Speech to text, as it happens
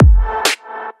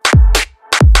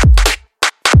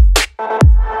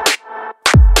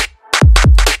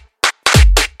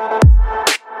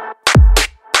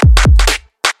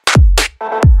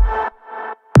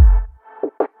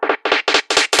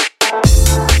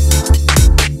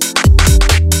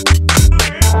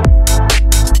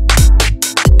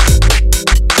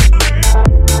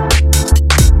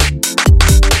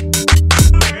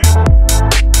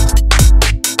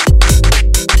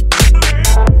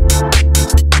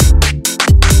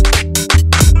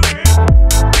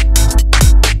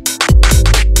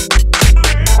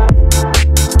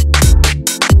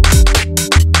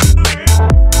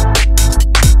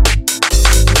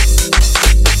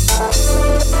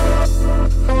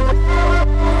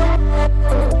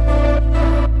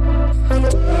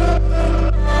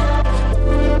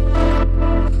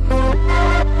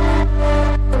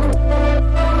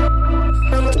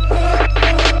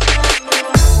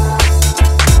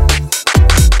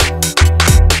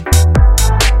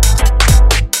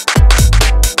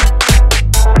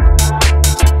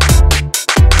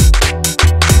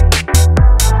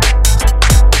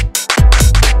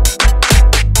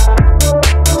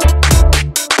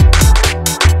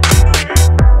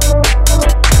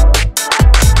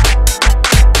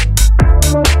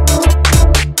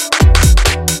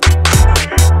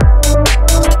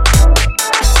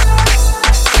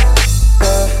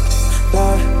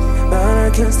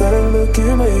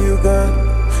looking, but you got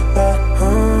that,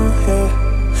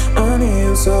 yeah. I need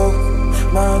you so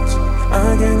much.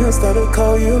 I can't start to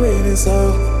call you baby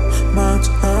so much,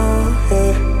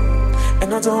 yeah.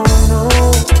 And I don't know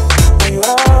why you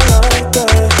are like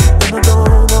that. And I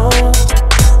don't know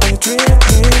why you treat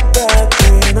me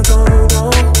badly. And I don't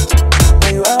know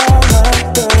why you are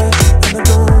like that. And I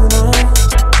don't know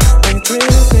why you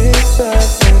treat me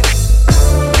badly.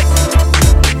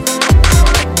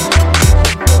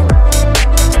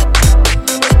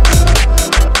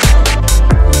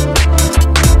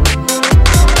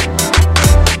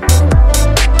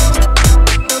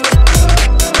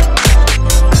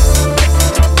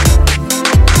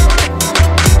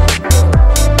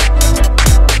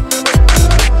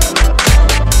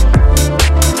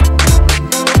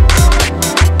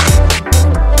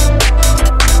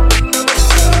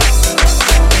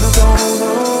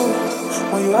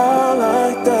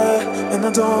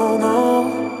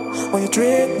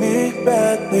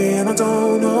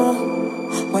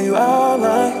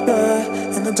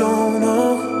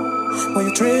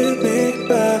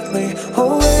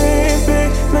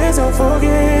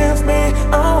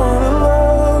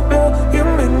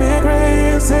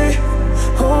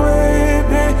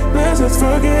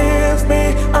 Forgive